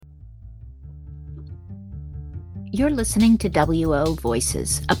You're listening to WO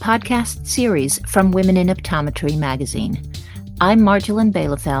Voices, a podcast series from Women in Optometry magazine. I'm Marjolin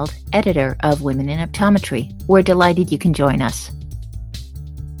Bielefeld, editor of Women in Optometry. We're delighted you can join us.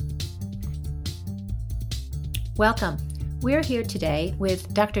 Welcome. We're here today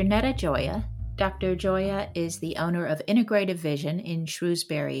with Dr. Neda Gioia. Dr. Gioia is the owner of Integrative Vision in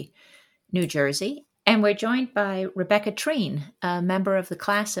Shrewsbury, New Jersey. And we're joined by Rebecca Treen, a member of the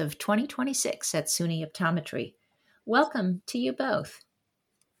class of 2026 at SUNY Optometry. Welcome to you both.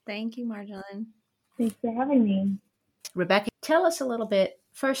 Thank you, Marjolin. Thanks for having me. Rebecca, tell us a little bit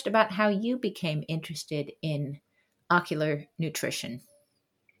first about how you became interested in ocular nutrition.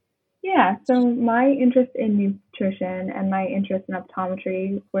 Yeah, so my interest in nutrition and my interest in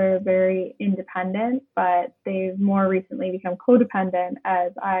optometry were very independent, but they've more recently become codependent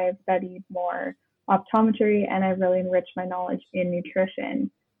as I've studied more optometry and I've really enriched my knowledge in nutrition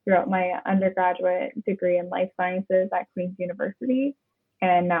throughout my undergraduate degree in life sciences at Queen's University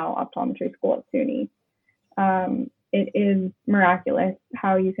and now optometry school at SUNY. It is miraculous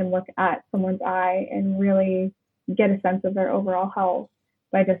how you can look at someone's eye and really get a sense of their overall health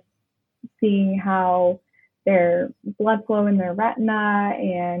by just seeing how their blood flow in their retina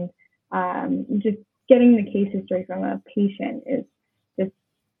and just getting the case history from a patient is just,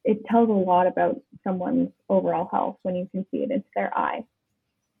 it tells a lot about someone's overall health when you can see it into their eye.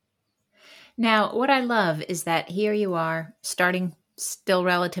 Now, what I love is that here you are starting still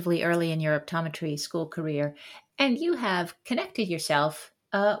relatively early in your optometry school career, and you have connected yourself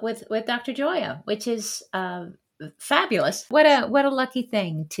with Dr. Gioia, which is fabulous. What a lucky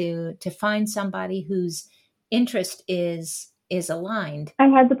thing to find somebody whose interest is aligned. I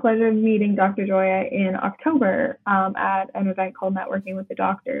had the pleasure of meeting Dr. Gioia in October at an event called Networking with the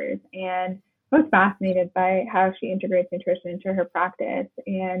Doctors, and I was fascinated by how she integrates nutrition into her practice.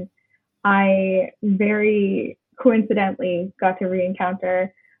 And I very coincidentally got to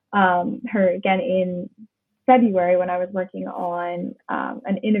re-encounter her again in February when I was working on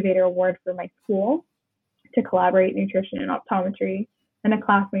an innovator award for my school to collaborate nutrition and optometry. And a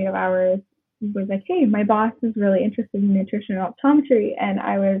classmate of ours was like, hey, my boss is really interested in nutrition and optometry. And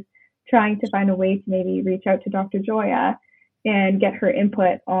I was trying to find a way to maybe reach out to Dr. Gioia and get her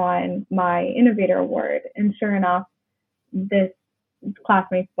input on my innovator award. And sure enough, this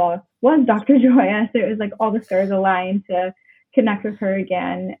classmate's boss was Dr. Gioia. So it was like all the stars aligned to connect with her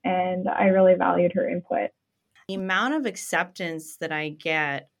again. And I really valued her input. The amount of acceptance that I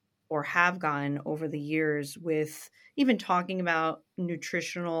get or have gotten over the years with even talking about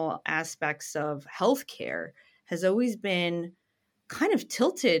nutritional aspects of healthcare has always been kind of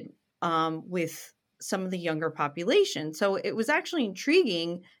tilted with some of the younger population. So it was actually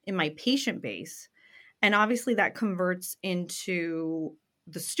intriguing in my patient base. And obviously that converts into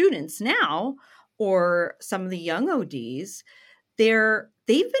the students now or some of the young ODs. They've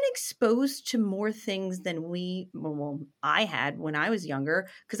been exposed to more things than I had when I was younger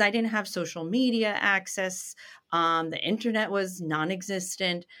because I didn't have social media access. The internet was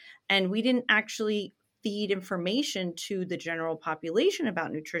non-existent, and we didn't actually feed information to the general population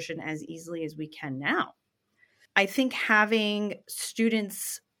about nutrition as easily as we can now. I think having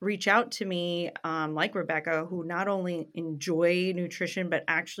students reach out to me, like Rebecca, who not only enjoy nutrition, but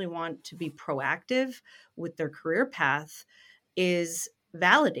actually want to be proactive with their career path is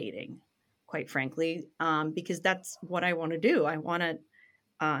validating, quite frankly, because that's what I want to do. I want to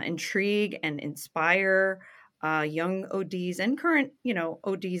intrigue and inspire young ODs and current,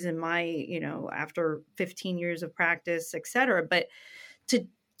 ODs in my, after 15 years of practice, et cetera, but to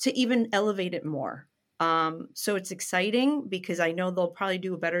even elevate it more. So it's exciting because I know they'll probably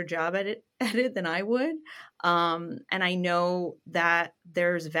do a better job at it than I would. And I know that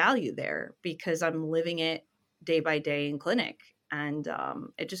there's value there because I'm living it day by day in clinic. And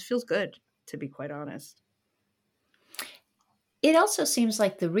it just feels good, to be quite honest. It also seems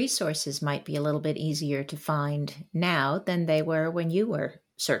like the resources might be a little bit easier to find now than they were when you were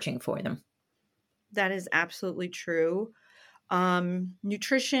searching for them. That is absolutely true.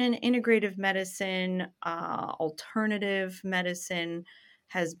 Nutrition, integrative medicine, alternative medicine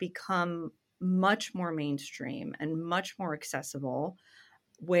has become much more mainstream and much more accessible,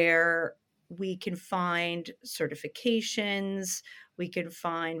 where we can find certifications, we can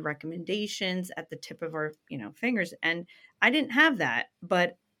find recommendations at the tip of our, fingers. And I didn't have that,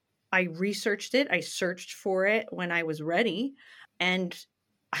 but I researched it. I searched for it when I was ready. And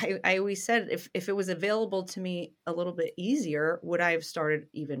I always said, if it was available to me a little bit easier, would I have started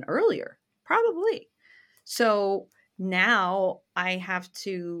even earlier? Probably. So now I have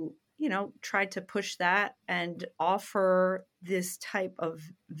to, try to push that and offer this type of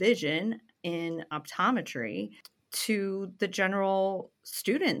vision in optometry to the general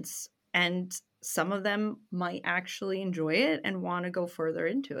students. And some of them might actually enjoy it and want to go further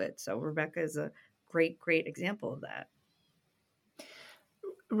into it. So Rebecca is a great, great example of that.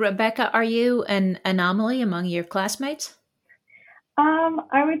 Rebecca, are you an anomaly among your classmates?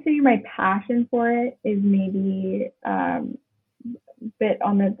 I would say my passion for it is maybe bit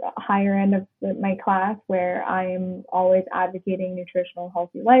on the higher end of my class, where I'm always advocating nutritional,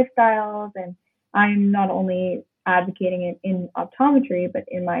 healthy lifestyles. And I'm not only advocating it in optometry, but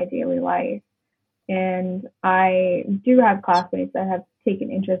in my daily life. And I do have classmates that have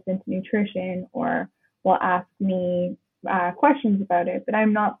taken interest into nutrition or will ask me questions about it. But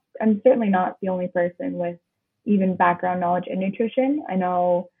I'm certainly not the only person with even background knowledge in nutrition. I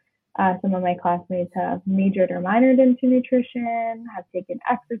know some of my classmates have majored or minored into nutrition, have taken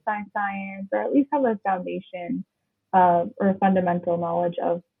exercise science, or at least have a foundation or a fundamental knowledge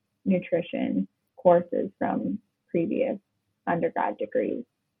of nutrition courses from previous undergrad degrees.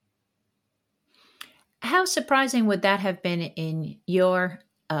 How surprising would that have been in your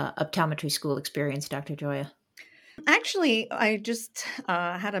optometry school experience, Dr. Gioia? Actually, I just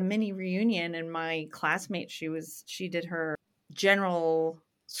had a mini reunion, and my classmate, she did her general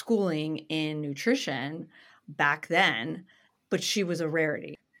schooling in nutrition back then, but she was a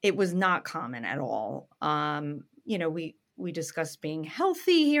rarity. It was not common at all. We discussed being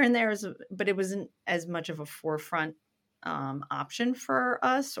healthy here and there, but it wasn't as much of a forefront option for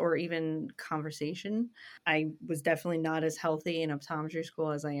us, or even conversation. I was definitely not as healthy in optometry school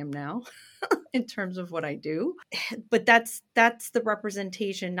as I am now in terms of what I do. But that's the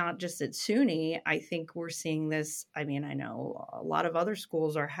representation, not just at SUNY. I think we're seeing this. I mean, I know a lot of other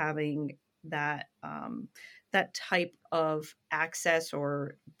schools are having that that type of access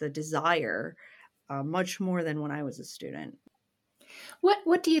or the desire much more than when I was a student.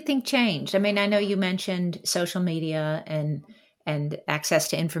 What do you think changed? I mean, I know you mentioned social media and access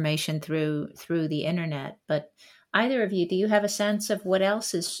to information through the internet, but either of you, do you have a sense of what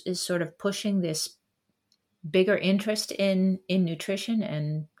else is sort of pushing this bigger interest in nutrition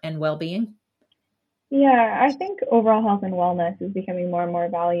and well-being? Yeah, I think overall health and wellness is becoming more and more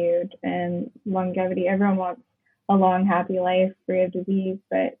valued, and longevity. Everyone wants a long, happy life free of disease,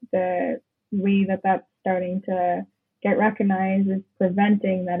 but the way that that's starting to get recognized is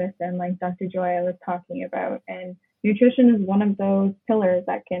preventing medicine, like Dr. Gioia was talking about. And nutrition is one of those pillars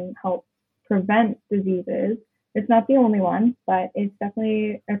that can help prevent diseases. It's not the only one, but it's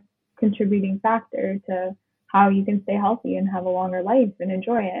definitely a contributing factor to how you can stay healthy and have a longer life and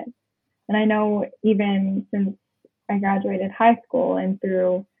enjoy it. And I know even since I graduated high school and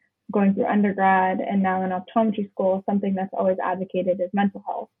through going through undergrad and now in optometry school, something that's always advocated is mental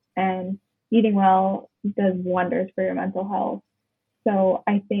health. And eating well does wonders for your mental health. So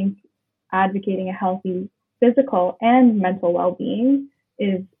I think advocating a healthy physical and mental well-being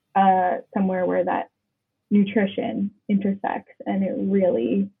is somewhere where that nutrition intersects, and it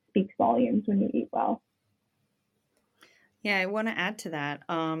really speaks volumes when you eat well. Yeah, I want to add to that.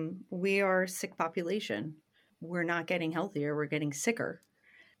 We are a sick population. We're not getting healthier, we're getting sicker.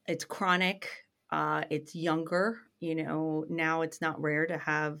 It's chronic, it's younger. Now it's not rare to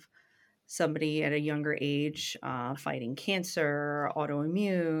have somebody at a younger age fighting cancer,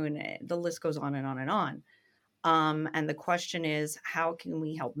 autoimmune, the list goes on and on and on. And the question is, how can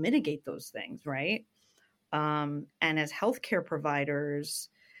we help mitigate those things, right? And as healthcare providers,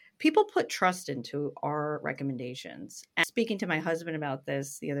 people put trust into our recommendations. And speaking to my husband about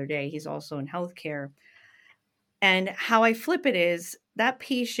this the other day, he's also in healthcare. And how I flip it is that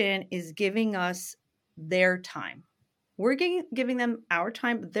patient is giving us their time. We're giving them our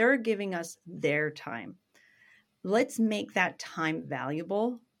time, they're giving us their time. Let's make that time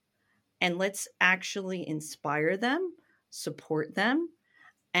valuable, and let's actually inspire them, support them.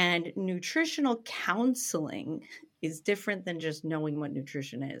 And nutritional counseling is different than just knowing what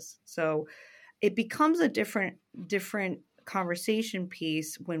nutrition is. So it becomes a different conversation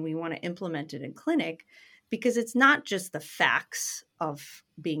piece when we want to implement it in clinic, because it's not just the facts of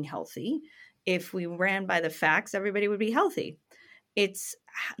being healthy. If we ran by the facts, everybody would be healthy. It's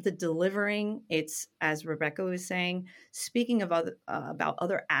the delivering. It's, as Rebecca was saying, speaking of about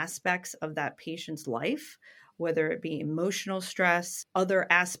other aspects of that patient's life, whether it be emotional stress, other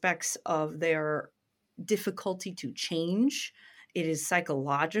aspects of their difficulty to change. It is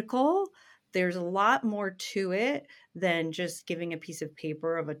psychological. There's a lot more to it than just giving a piece of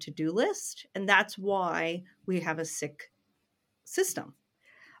paper of a to-do list. And that's why we have a sick system.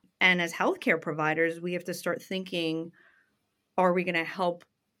 And as healthcare providers, we have to start thinking, are we going to help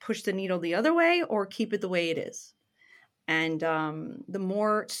push the needle the other way or keep it the way it is? And the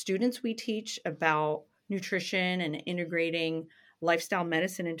more students we teach about nutrition and integrating lifestyle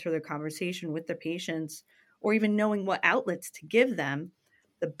medicine into their conversation with the patients, or even knowing what outlets to give them,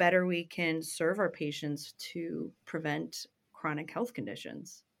 the better we can serve our patients to prevent chronic health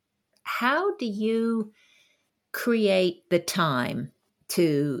conditions. How do you create the time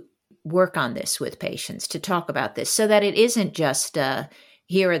to work on this with patients, to talk about this, so that it isn't just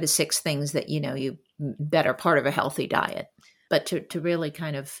here are the 6 things that you that are part of a healthy diet, but to really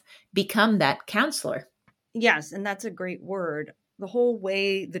kind of become that counselor? Yes, and that's a great word. The whole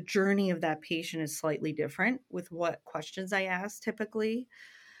way, the journey of that patient is slightly different with what questions I ask typically.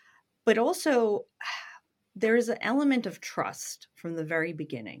 But also, there is an element of trust from the very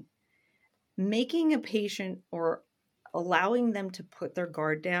beginning. Making a patient or allowing them to put their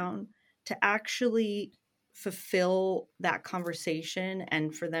guard down, to actually fulfill that conversation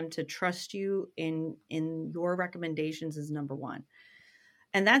and for them to trust you in your recommendations is number one.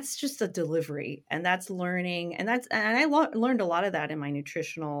 And that's just a delivery, and that's learning, and I learned a lot of that in my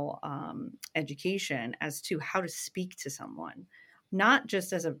nutritional education as to how to speak to someone, not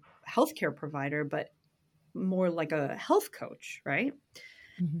just as a healthcare provider, but more like a health coach, right?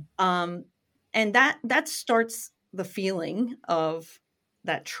 Mm-hmm. And that starts the feeling of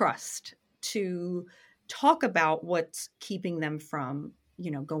that trust to talk about what's keeping them from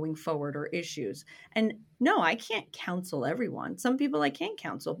going forward or issues. And no, I can't counsel everyone. Some people I can't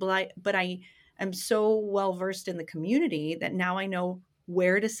counsel, but I am so well versed in the community that now I know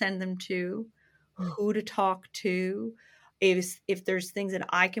where to send them to, who to talk to, if there's things that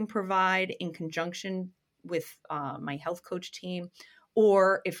I can provide in conjunction with my health coach team,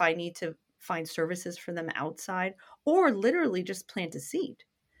 or if I need to find services for them outside, or literally just plant a seed.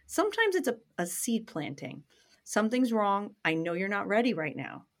 Sometimes it's a seed planting. Something's wrong. I know you're not ready right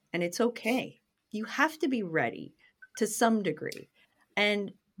now, and it's okay. You have to be ready to some degree.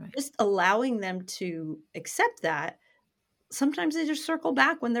 And just allowing them to accept that, sometimes they just circle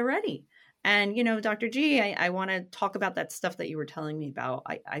back when they're ready. And, Dr. G, I want to talk about that stuff that you were telling me about.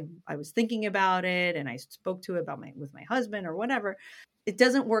 I was thinking about it, and I spoke to it with my husband or whatever. It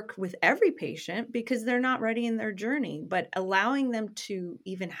doesn't work with every patient because they're not ready in their journey, but allowing them to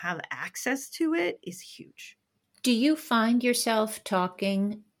even have access to it is huge. Do you find yourself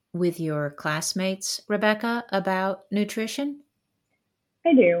talking with your classmates, Rebecca, about nutrition?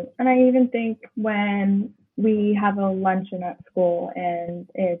 I do. And I even think when we have a luncheon at school and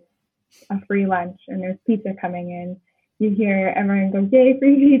it's a free lunch and there's pizza coming in, you hear everyone go, "Yay,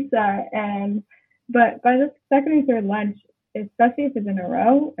 free pizza!" But by the second or third lunch, especially if it's in a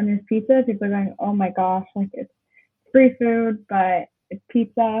row and there's pizza, people are going, "Oh my gosh, like it's free food, but it's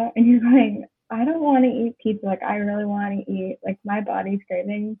pizza," and you're going, "I don't want to eat pizza. Like I really want to eat, like my body's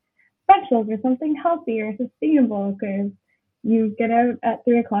craving vegetables or something healthy or sustainable," because you get out at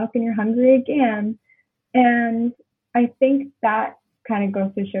 3 o'clock and you're hungry again. And I think that kind of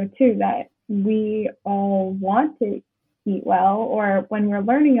goes to show too that we all want to eat well, or when we're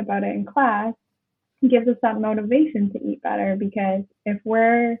learning about it in class, it gives us that motivation to eat better. Because if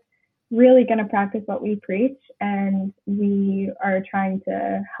we're really going to practice what we preach and we are trying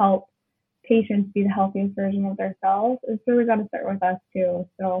to help patients be the healthiest version of themselves, it's really got to start with us too.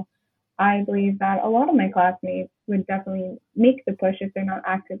 So I believe that a lot of my classmates would definitely make the push if they're not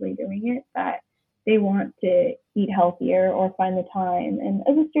actively doing it, that they want to eat healthier or find the time. And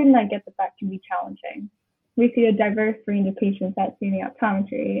as a student, I get that can be challenging. We see a diverse range of patients at SUNY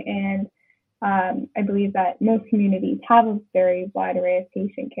Optometry, and I believe that most communities have a very wide array of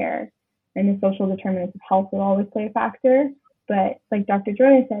patient care, and the social determinants of health will always play a factor. But like Dr.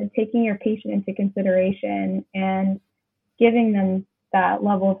 Gioia said, taking your patient into consideration and giving them that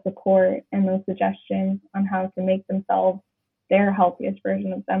level of support and those suggestions on how to make themselves their healthiest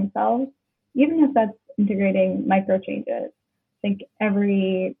version of themselves, even if that's integrating micro changes. I think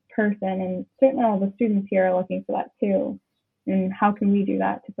every person, and certainly all the students here, are looking for that too. And how can we do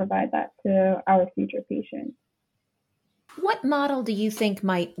that to provide that to our future patients? What model do you think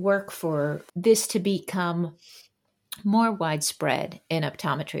might work for this to become more widespread in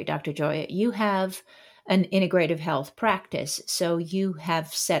optometry, Dr. Gioia? You have an integrative health practice, so you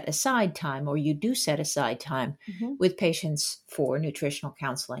have set aside time, or you do set aside time with patients for nutritional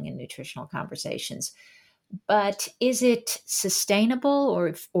counseling and nutritional conversations. But is it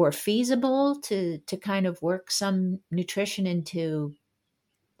sustainable or feasible to kind of work some nutrition into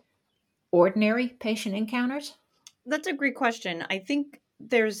ordinary patient encounters? That's a great question. I think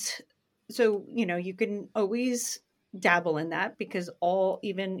you can always dabble in that, because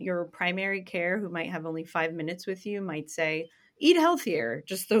even your primary care, who might have only 5 minutes with you, might say, "Eat healthier,"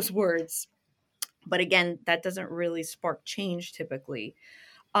 just those words. But again, that doesn't really spark change typically.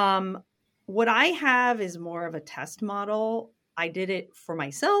 what I have is more of a test model. I did it for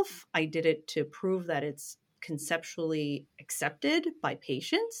myself. I did it to prove that it's conceptually accepted by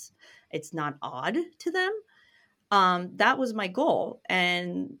patients. It's not odd to them. That was my goal.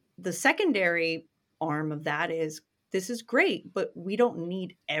 And the secondary arm of that is, this is great, but we don't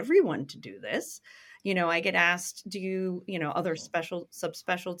need everyone to do this. I get asked, do you, other special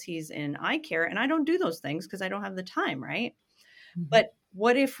subspecialties in eye care? And I don't do those things because I don't have the time, right? Mm-hmm. But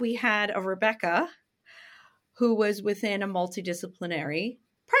what if we had a Rebecca who was within a multidisciplinary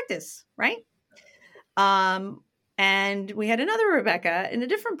practice, right? And we had another Rebecca in a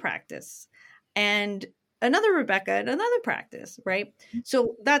different practice, and another Rebecca in another practice, right?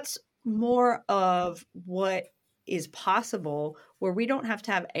 So that's more of what is possible, where we don't have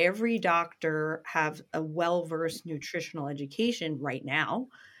to have every doctor have a well-versed nutritional education right now,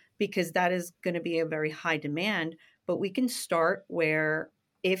 because that is going to be a very high demand. But we can start where,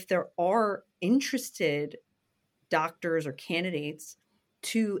 if there are interested doctors or candidates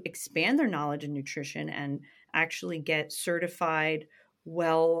to expand their knowledge in nutrition and actually get certified,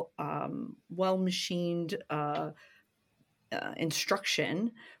 well-machined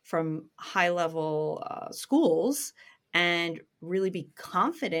instruction from high-level schools, and really be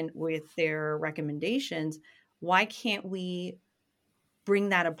confident with their recommendations, why can't we bring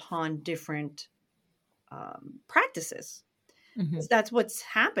that upon different practices? Mm-hmm. That's what's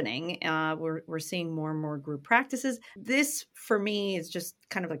happening. We're seeing more and more group practices. This, for me, is just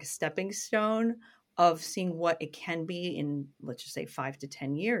kind of like a stepping stone of seeing what it can be in, let's just say, 5 to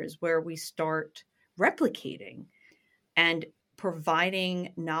 10 years, where we start replicating and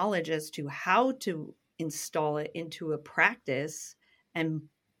providing knowledge as to how to install it into a practice and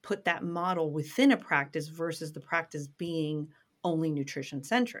put that model within a practice versus the practice being only nutrition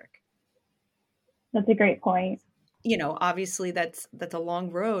centric. That's a great point. Obviously that's a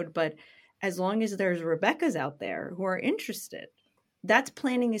long road, but as long as there's Rebeccas out there who are interested, that's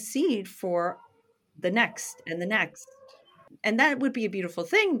planting a seed for the next and the next. And that would be a beautiful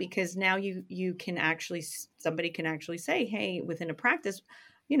thing, because now you can actually, somebody can actually say, hey, within a practice,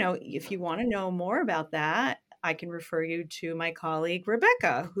 if you want to know more about that, I can refer you to my colleague,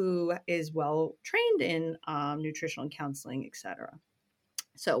 Rebecca, who is well trained in nutritional counseling, et cetera.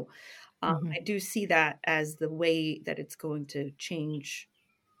 So I do see that as the way that it's going to change,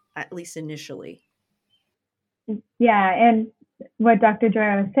 at least initially. Yeah, and what Dr.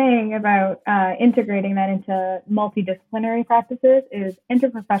 Gioia was saying about integrating that into multidisciplinary practices is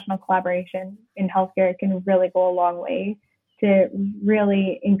interprofessional collaboration in healthcare can really go a long way to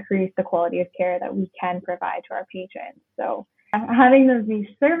really increase the quality of care that we can provide to our patients. So having these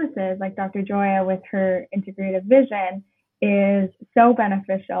services like Dr. Gioia with her integrative vision is so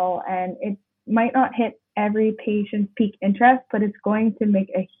beneficial, and it might not hit every patient's peak interest, but it's going to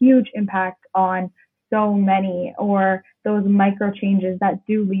make a huge impact on so many, or those micro changes that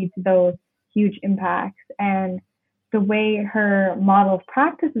do lead to those huge impacts. And the way her model of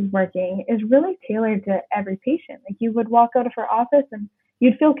practice is working is really tailored to every patient. Like, you would walk out of her office and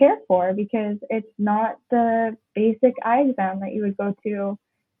you'd feel cared for, because it's not the basic eye exam that you would go to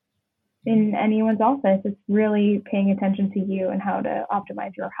in anyone's office. It's really paying attention to you and how to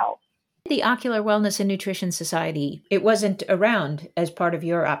optimize your health. The Ocular Wellness and Nutrition Society, it wasn't around as part of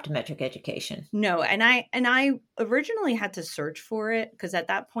your optometric education. No, and I originally had to search for it, because at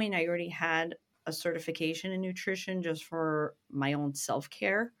that point I already had a certification in nutrition just for my own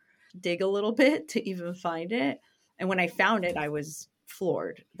self-care. Dig a little bit to even find it. And when I found it, I was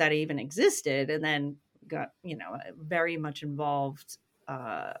floored that it even existed, and then got, very much involved,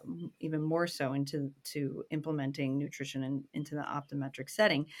 even more so into implementing nutrition into the optometric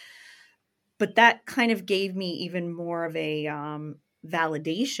setting. But that kind of gave me even more of a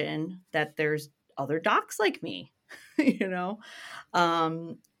validation that there's other docs like me,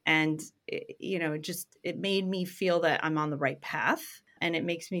 and it made me feel that I'm on the right path, and it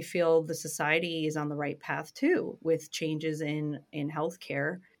makes me feel the society is on the right path too, with changes in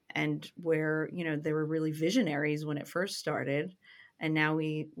healthcare, and where they were really visionaries when it first started, and now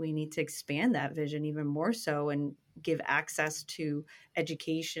we need to expand that vision even more so, and give access to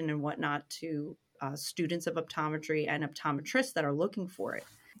education and whatnot to students of optometry and optometrists that are looking for it.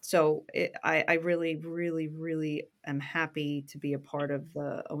 So I really, really, really am happy to be a part of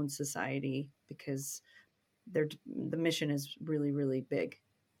the OWN Society, because the mission is really, really big.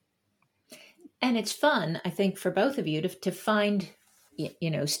 And it's fun, I think, for both of you to find,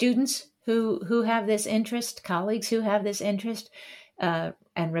 students who have this interest, colleagues who have this interest,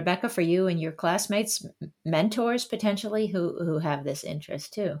 and Rebecca, for you and your classmates, mentors potentially who have this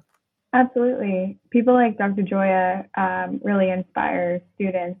interest too. Absolutely. People like Dr. Gioia really inspire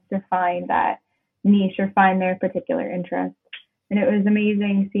students to find that niche or find their particular interest. And it was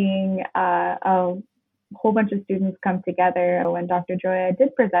amazing seeing a whole bunch of students come together when Dr. Gioia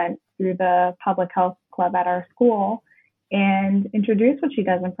did present through the public health club at our school and introduce what she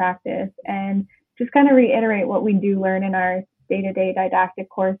does in practice and just kind of reiterate what we do learn in our day-to-day didactic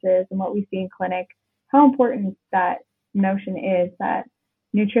courses and what we see in clinic, how important that notion is that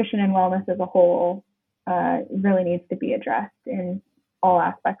nutrition and wellness as a whole really needs to be addressed in all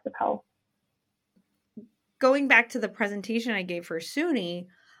aspects of health. Going back to the presentation I gave for SUNY,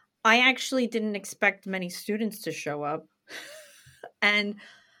 I actually didn't expect many students to show up. And,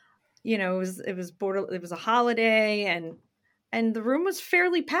 you know, it was a holiday and the room was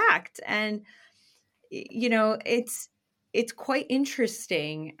fairly packed. And, you know, it's quite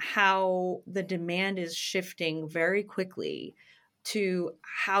interesting how the demand is shifting very quickly to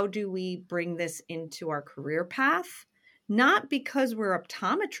how do we bring this into our career path, not because we're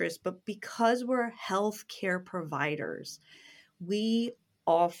optometrists, but because we're healthcare providers. We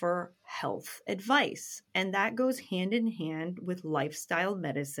offer health advice, and that goes hand in hand with lifestyle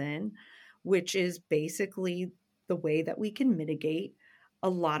medicine, which is basically the way that we can mitigate a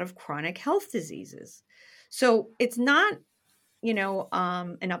lot of chronic health diseases. So it's not, you know,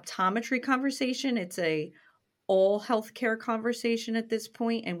 an optometry conversation. It's a all healthcare conversation at this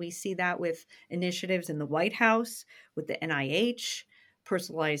point, and we see that with initiatives in the White House, with the NIH,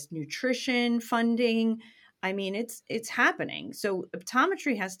 personalized nutrition funding. I mean, it's happening. So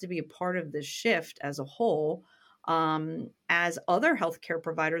optometry has to be a part of this shift as a whole, as other healthcare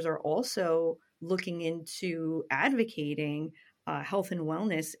providers are also looking into advocating health and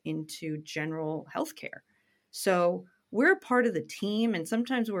wellness into general healthcare. So we're a part of the team, and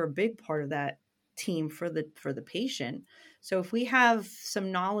sometimes we're a big part of that team for the patient. So if we have some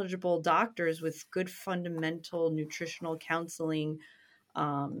knowledgeable doctors with good fundamental nutritional counseling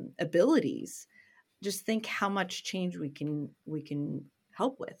abilities, just think how much change we can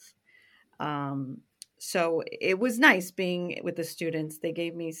help with. So it was nice being with the students. They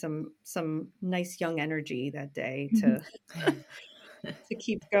gave me some nice young energy that day to to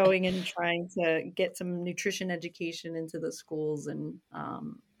keep going and trying to get some nutrition education into the schools. And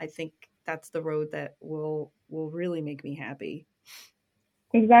I think that's the road that will really make me happy.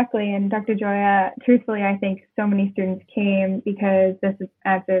 Exactly. And Dr. Gioia, truthfully, I think so many students came because this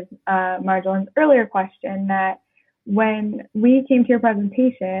answers Marjolaine's earlier question that when we came to your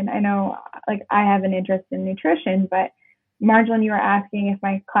presentation, I know like I have an interest in nutrition, but Marjolaine, you were asking if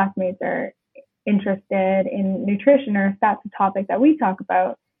my classmates are interested in nutrition or if that's a topic that we talk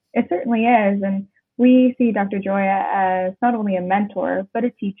about. It certainly is. And we see Dr. Gioia as not only a mentor, but a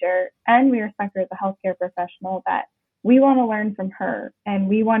teacher, and we respect her as a healthcare professional that we want to learn from her and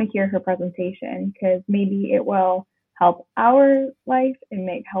we want to hear her presentation because maybe it will help our life and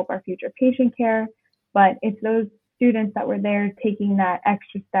help our future patient care. But it's those students that were there taking that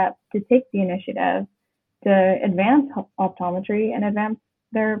extra step to take the initiative to advance optometry and advance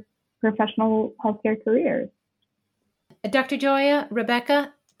their professional healthcare careers. Dr. Gioia,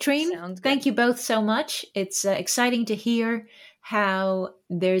 Rebecca Treen, thank you both so much. It's exciting to hear how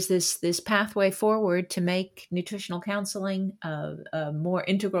there's this pathway forward to make nutritional counseling a more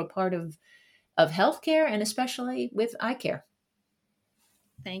integral part of healthcare, and especially with eye care.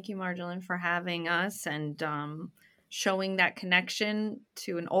 Thank you, Marjolaine, for having us and showing that connection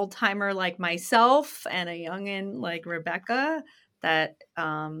to an old timer like myself and a youngin like Rebecca, that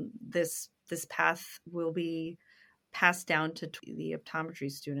this path will be passed down to the optometry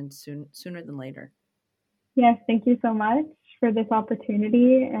students sooner than later. Yes, thank you so much for this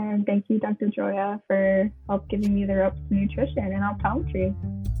opportunity, and thank you, Dr. Gioia, for help giving me the ropes to nutrition and optometry.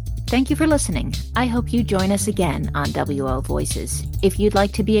 Thank you for listening. I hope you join us again on WO Voices. If you'd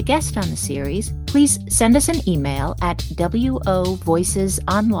like to be a guest on the series, please send us an email at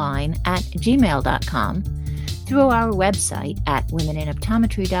wovoicesonline@gmail.com, through our website at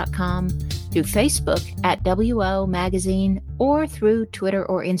womeninoptometry.com, through Facebook at WO Magazine, or through Twitter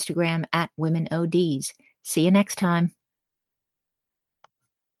or Instagram at WomenODs. See you next time.